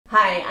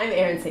Hi, I'm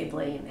Erin St.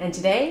 Blaine, and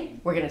today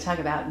we're going to talk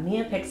about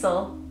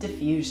Neopixel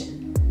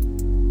diffusion.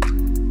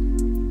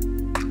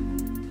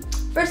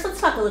 First,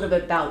 let's talk a little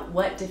bit about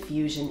what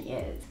diffusion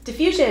is.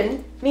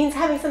 Diffusion means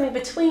having something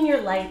between your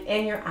light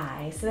and your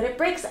eye so that it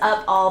breaks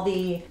up all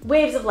the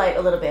waves of light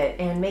a little bit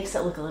and makes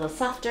it look a little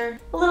softer,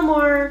 a little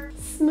more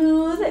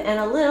smooth, and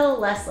a little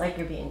less like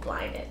you're being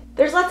blinded.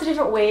 There's lots of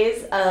different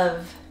ways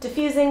of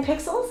diffusing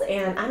pixels,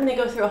 and I'm going to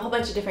go through a whole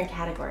bunch of different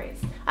categories.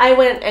 I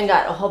went and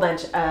got a whole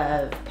bunch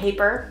of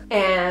paper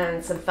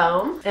and some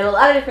foam and a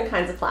lot of different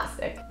kinds of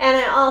plastic. And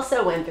I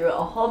also went through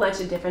a whole bunch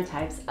of different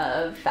types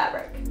of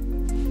fabric.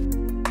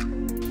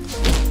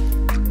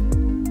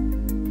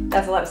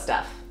 That's a lot of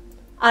stuff.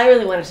 I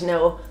really wanted to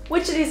know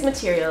which of these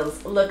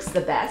materials looks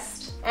the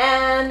best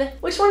and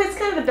which one is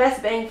kind of the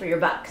best bang for your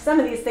buck. Some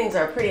of these things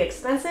are pretty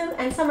expensive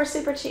and some are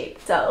super cheap.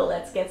 So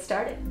let's get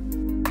started.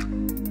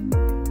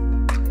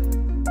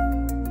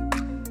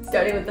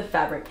 Starting with the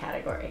fabric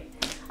category.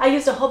 I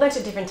used a whole bunch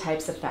of different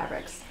types of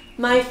fabrics.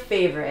 My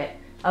favorite,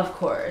 of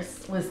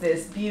course, was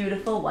this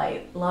beautiful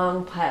white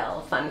long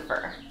pile fun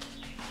fur.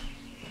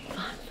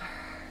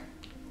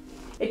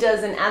 It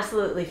does an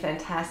absolutely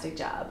fantastic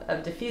job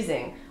of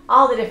diffusing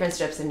all the different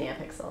strips of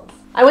Neopixels.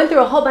 I went through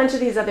a whole bunch of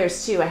these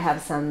others too. I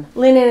have some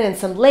linen and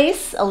some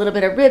lace, a little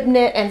bit of rib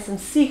knit, and some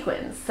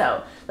sequins.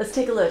 So let's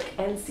take a look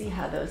and see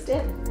how those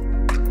did.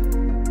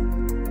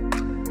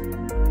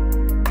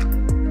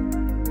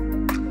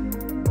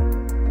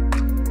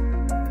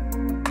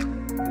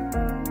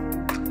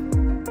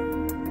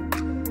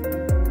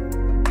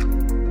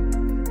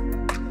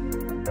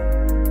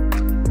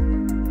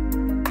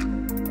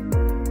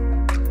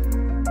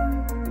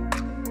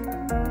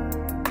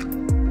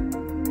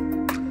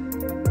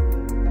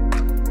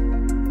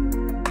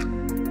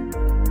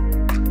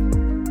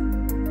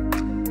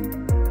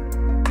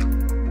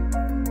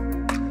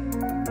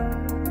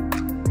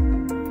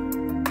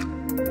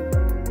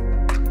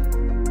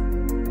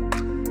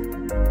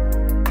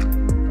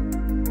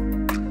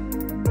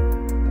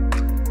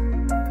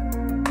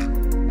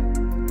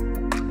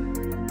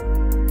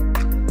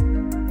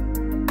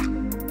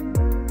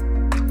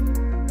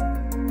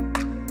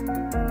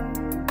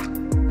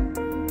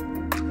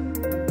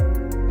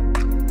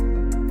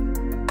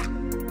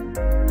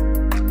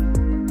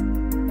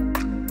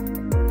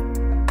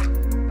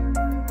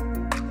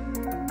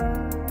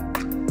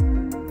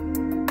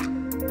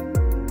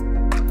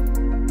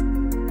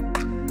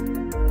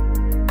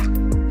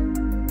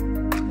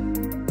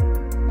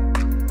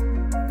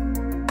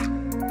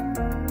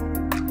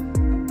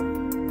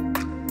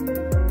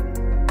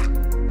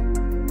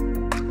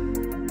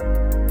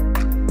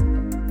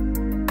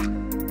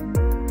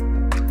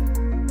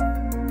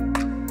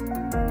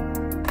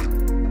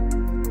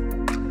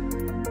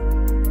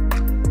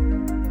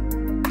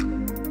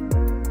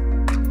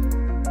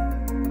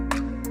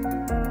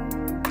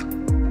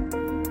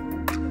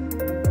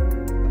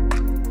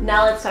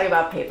 Now let's talk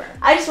about paper.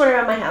 I just went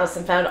around my house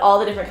and found all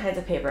the different kinds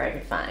of paper I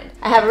could find.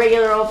 I have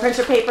regular old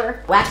printer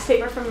paper, wax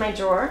paper from my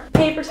drawer,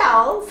 paper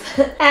towels,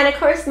 and of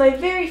course my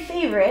very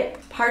favorite,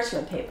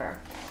 parchment paper.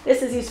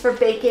 This is used for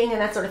baking and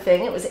that sort of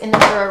thing. It was in the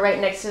drawer right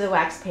next to the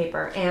wax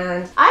paper,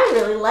 and I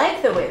really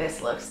like the way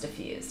this looks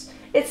diffused.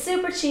 It's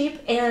super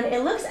cheap, and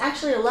it looks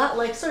actually a lot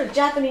like sort of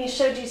Japanese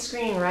shoji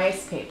screen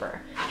rice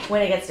paper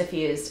when it gets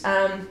diffused.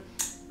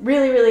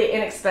 Really, really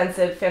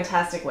inexpensive,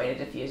 fantastic way to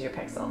diffuse your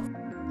pixels.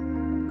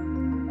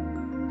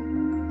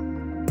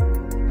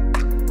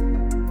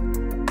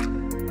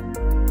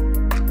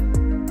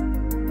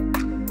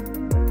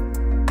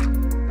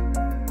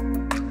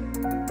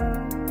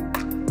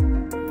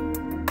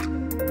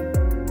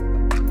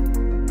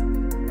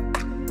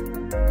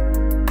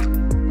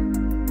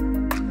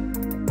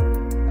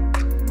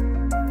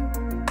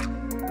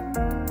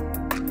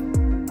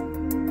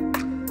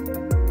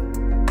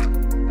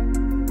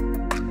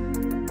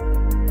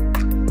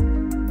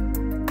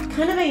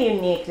 Kind of a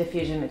unique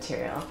diffusion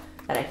material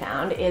that I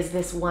found is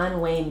this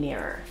one-way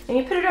mirror. And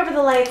you put it over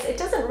the lights, it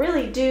doesn't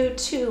really do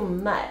too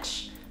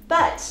much,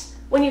 but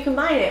when you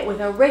combine it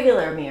with a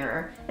regular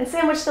mirror and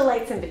sandwich the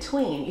lights in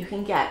between, you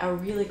can get a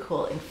really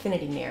cool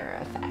infinity mirror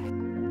effect.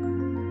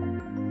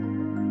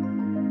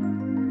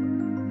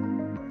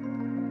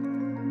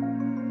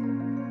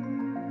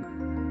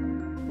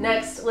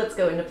 Next, let's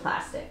go into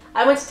plastic.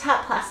 I went to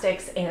Top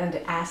Plastics and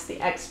asked the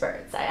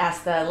experts. I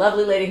asked the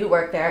lovely lady who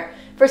worked there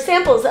for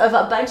samples of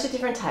a bunch of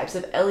different types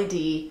of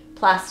LED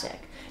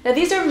plastic. Now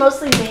these are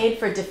mostly made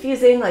for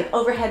diffusing like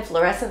overhead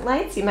fluorescent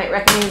lights. You might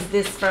recognize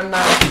this from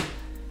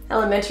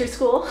elementary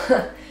school.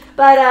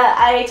 But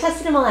I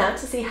tested them all out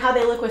to see how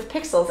they look with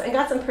pixels and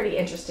got some pretty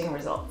interesting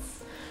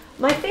results.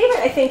 My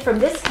favorite, I think, from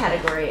this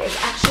category is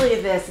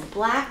actually this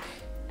black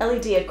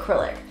LED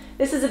acrylic.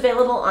 This is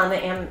available on the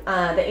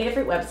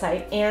Adafruit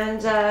website,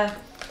 and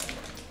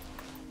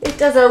it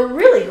does a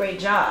really great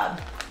job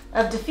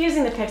of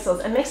diffusing the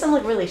pixels and makes them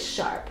look really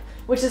sharp,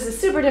 which is a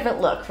super different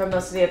look from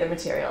most of the other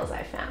materials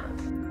I found.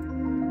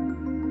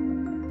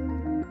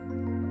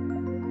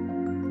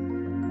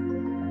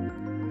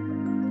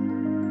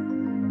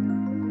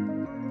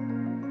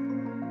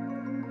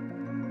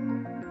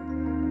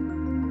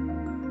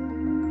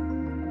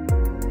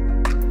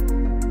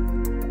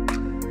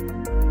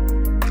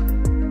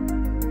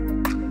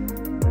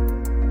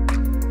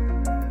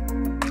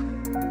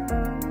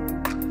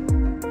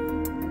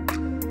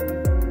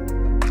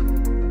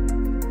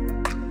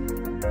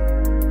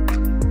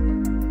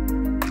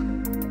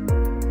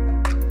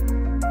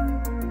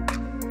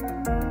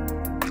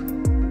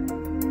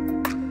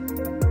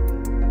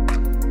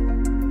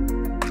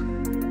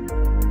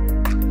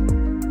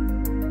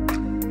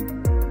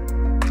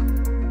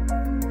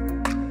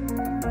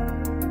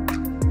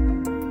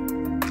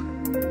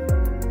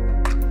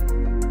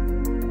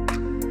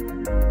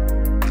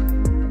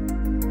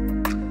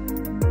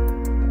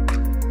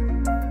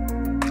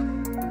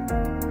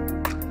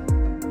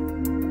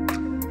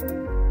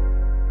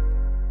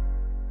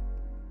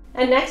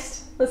 And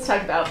next, let's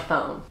talk about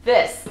foam.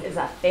 This is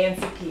a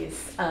fancy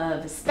piece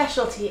of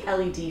specialty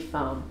LED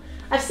foam.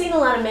 I've seen a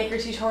lot of maker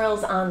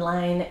tutorials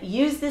online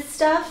use this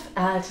stuff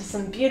to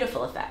some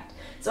beautiful effect.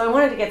 So I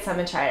wanted to get some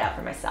and try it out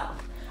for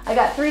myself. I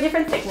got 3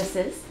 different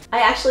thicknesses.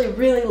 I actually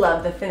really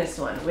love the thinnest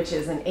one, which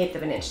is 1/8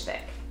 of an inch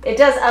thick. It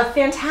does a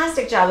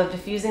fantastic job of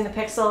diffusing the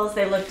pixels.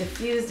 They look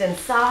diffused and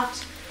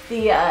soft.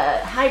 The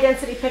high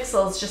density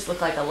pixels just look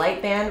like a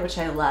light band, which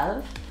I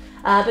love.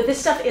 But this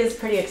stuff is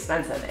pretty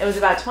expensive. It was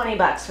about 20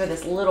 bucks for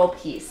this little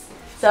piece.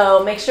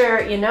 So make sure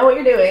you know what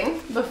you're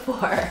doing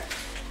before.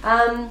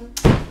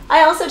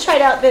 I also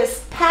tried out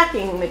this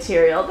packing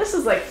material. This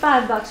was like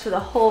 5 bucks for the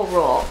whole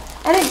roll.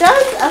 And it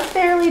does a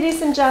fairly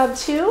decent job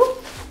too.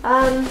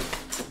 Not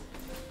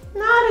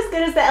as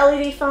good as the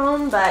LED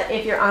foam, but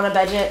if you're on a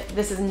budget,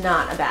 this is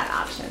not a bad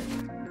option.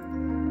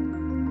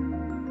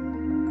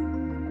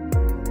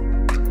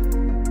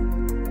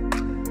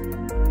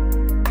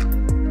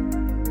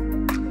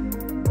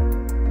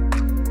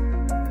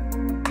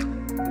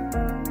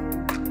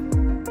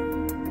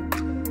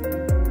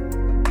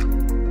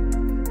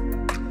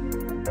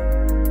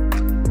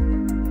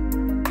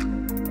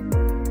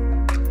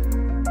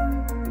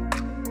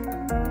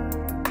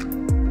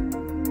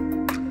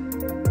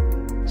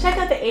 Check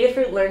out the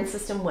Adafruit Learn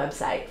System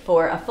website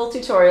for a full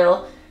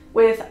tutorial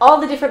with all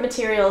the different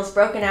materials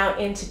broken out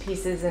into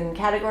pieces and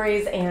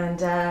categories,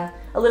 and a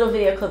little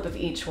video clip of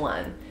each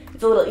one.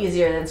 It's a little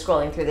easier than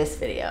scrolling through this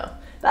video.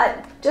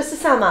 But just to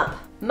sum up,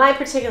 my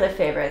particular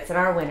favorites and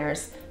our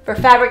winners. For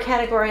fabric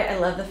category, I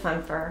love the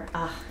Fun Fur.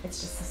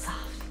 It's just so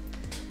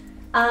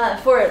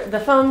soft. For the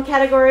foam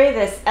category,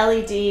 this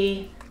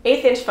LED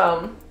 1/8 inch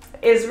foam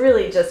is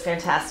really just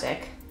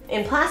fantastic.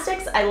 In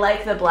plastics, I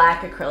like the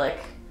black acrylic.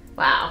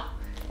 Wow.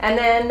 And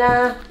then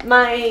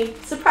my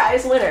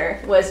surprise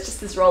winner was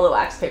just this roll of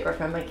wax paper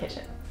from my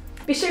kitchen.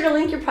 Be sure to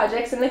link your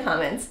projects in the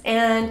comments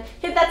and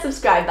hit that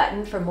subscribe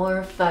button for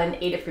more fun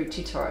Adafruit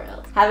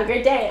tutorials. Have a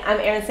great day. I'm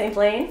Erin St.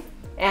 Blaine,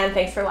 and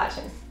thanks for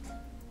watching.